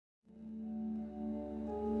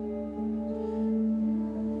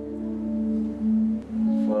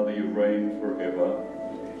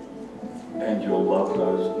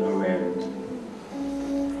knows no end.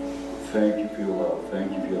 Thank you for your love.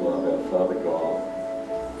 Thank you for your love, our Father God.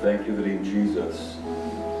 Thank you that in Jesus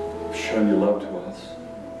you've shown your love to us,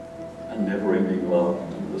 a never-ending love.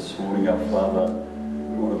 And this morning, our Father,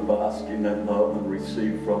 we want to bask in that love and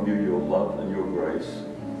receive from you your love and your grace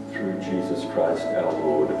through Jesus Christ our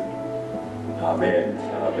Lord. Amen.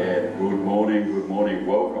 Amen. Good morning. Good morning.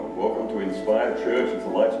 Welcome. Welcome to Inspired Church. As the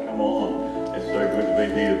lights come on, it's so good to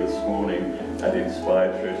be here this morning at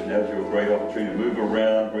Inspired Church. Now's your great opportunity to move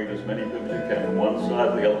around, greet as many people as you can from one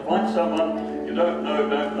side to the other. Find someone you don't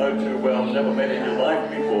know too well, never met in your life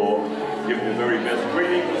before. Give them your very best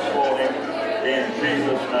greeting this morning in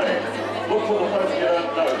Jesus' name. Look for the person you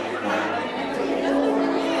don't know.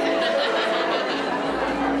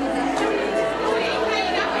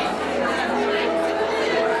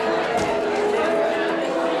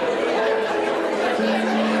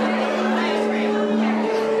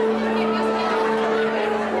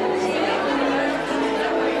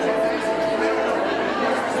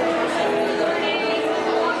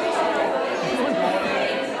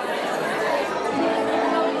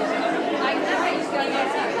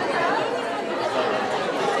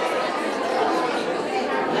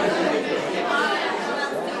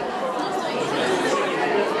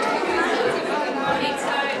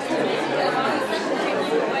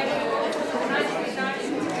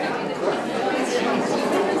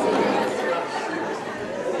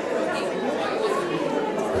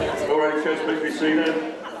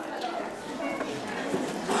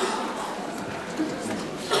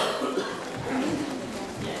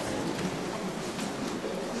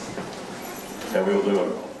 How we all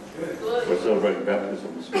doing? We're celebrating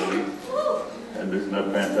baptism this morning, and there's no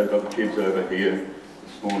fancy. I've got the kids over here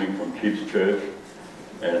this morning from Kids Church,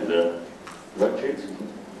 and right kids?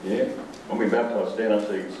 Yeah. When we baptise, stand up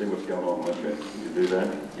so you can see what's going on, won't you? You do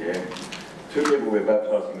that? Yeah. Two people we're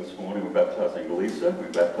baptising this morning. We're baptising Lisa, we're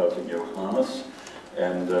baptising Johannes,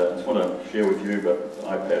 and I just want to share with you, but the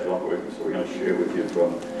iPad's not working, so we're going to share with you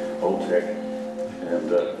from Old Tech, and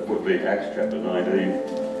it would be Acts chapter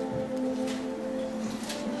 19.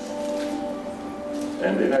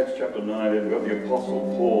 And in Acts chapter 9, we've got the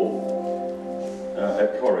Apostle Paul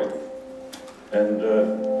at Corinth. And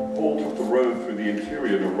Paul took the road through the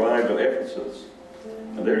interior and arrived at Ephesus.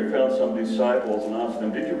 And there he found some disciples and asked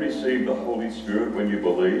them, "Did you receive the Holy Spirit when you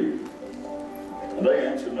believed?" And they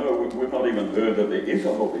answered, "No, we've not even heard that there is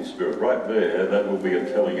a Holy Spirit." Right there, that will be a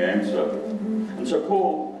telling answer. And so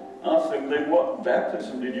Paul asked them, "Then what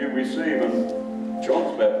baptism did you receive?" And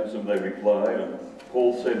John's baptism, they replied. And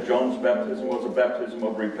Paul said John's baptism was a baptism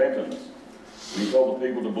of repentance. And he told the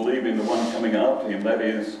people to believe in the one coming after him, that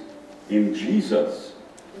is, in Jesus.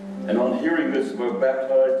 And on hearing this, they were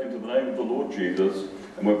baptized into the name of the Lord Jesus.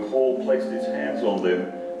 And when Paul placed his hands on them,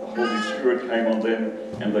 the Holy Spirit came on them,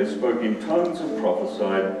 and they spoke in tongues and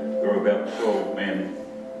prophesied. There were about 12 men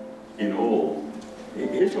in all.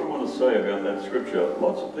 Here's what I want to say about that scripture.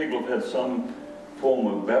 Lots of people have had some form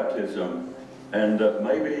of baptism, and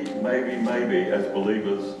maybe, as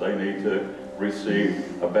believers, they need to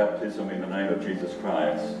receive a baptism in the name of Jesus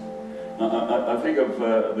Christ. I think of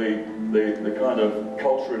the kind of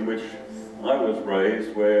culture in which I was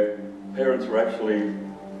raised, where parents were actually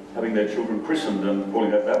having their children christened and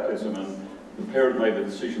calling that baptism, and the parent made the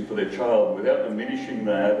decision for their child without diminishing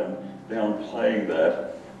that and downplaying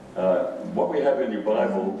that. What we have in your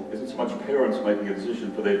Bible isn't so much parents making a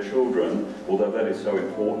decision for their children, although that is so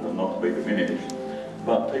important and not to be diminished,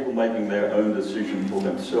 but people making their own decision for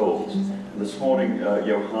themselves. And this morning,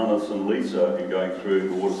 Johannes and Lisa, in going through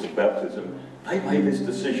the waters of baptism, they made this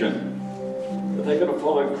decision that they're going to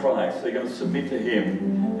follow Christ, they're going to submit to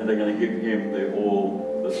Him, and they're going to give Him their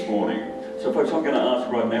all this morning. So folks, I'm going to ask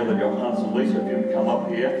right now that Johannes and Lisa, if you can come up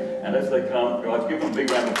here, and as they come, guys, give them a big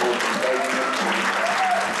round of applause.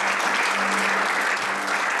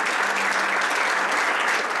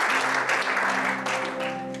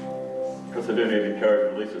 Because I do need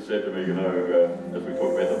encouragement. Lisa said to me, you know, as we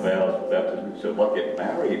talk about the vows of baptism, she said, like getting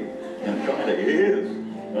married, and it kind of is,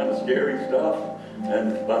 kind of scary stuff,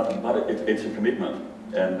 but it's a commitment,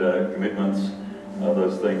 and commitments are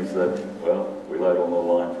those things that, well, we laid on the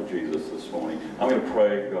line for Jesus this morning. I'm going to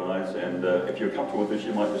pray, guys, and if you're comfortable with this,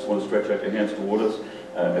 you might just want to stretch out your hands toward us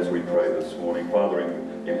as we pray this morning. Father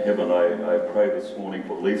in heaven, I pray this morning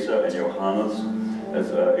for Lisa and Johannes,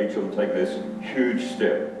 as each of them take this huge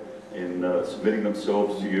step in submitting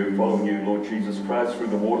themselves to you, following you, Lord Jesus Christ, through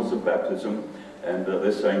the waters of baptism, and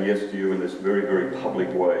they're saying yes to you in this very, very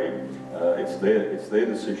public way. It's their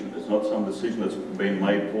decision. It's not some decision that's been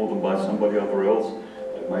made for them by somebody else.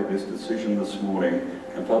 They've made this decision this morning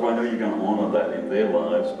And Father, I know you're going to honour that in their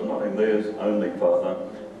lives, but not in theirs only, Father,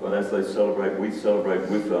 but as they celebrate, we celebrate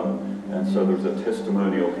with them. And so there's a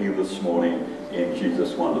testimonial here this morning in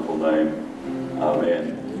Jesus' wonderful name.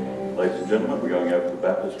 Amen. Ladies and gentlemen, we're going over to the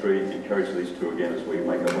baptistry. Encourage these two again as we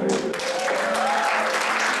make our way over.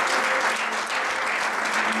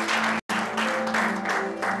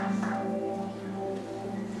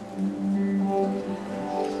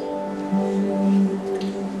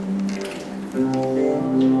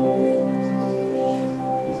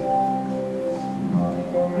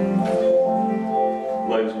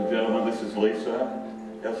 Ladies and gentlemen, this is Lisa.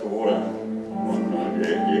 How's the water?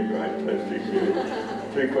 Yeah, great, tasty. Yeah.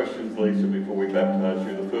 Two questions, Lisa, before we baptise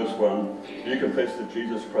you. The first one, do you confess that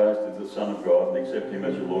Jesus Christ is the Son of God and accept him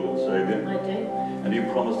as your Lord and Saviour? I do. And do you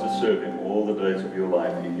promise to serve him all the days of your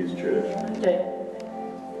life in his church? I do.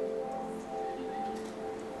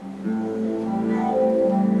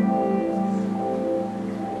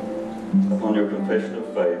 Upon your confession of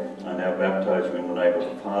faith, I now baptise you in the name of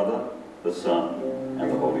the Father, the Son, and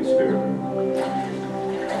the Holy Spirit.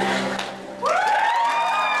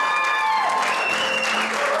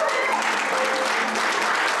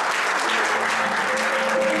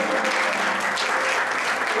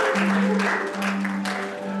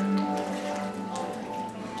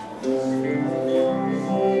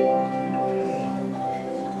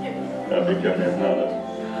 Johannes.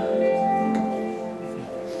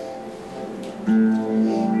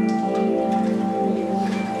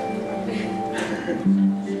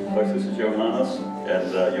 Folks, this is Johannes,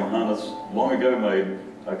 and Johannes long ago made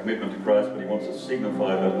a commitment to Christ, but he wants to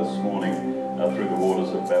signify that this morning through the waters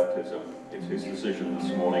of baptism. It's his decision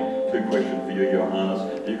this morning. Two questions for you,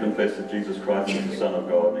 Johannes. Do you confess that Jesus Christ is the Son of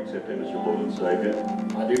God and accept him as your Lord and Saviour?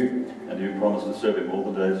 I do. And do you promise to serve him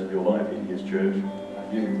all the days of your life in his church? I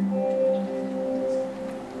do.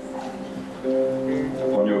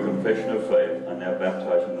 Upon your confession of faith, I now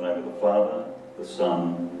baptize in the name of the Father, the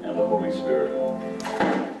Son, and the Holy Spirit.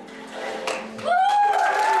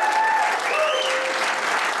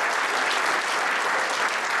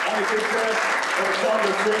 What a song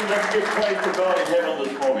to sing. Let's give praise to God in heaven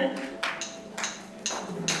this morning.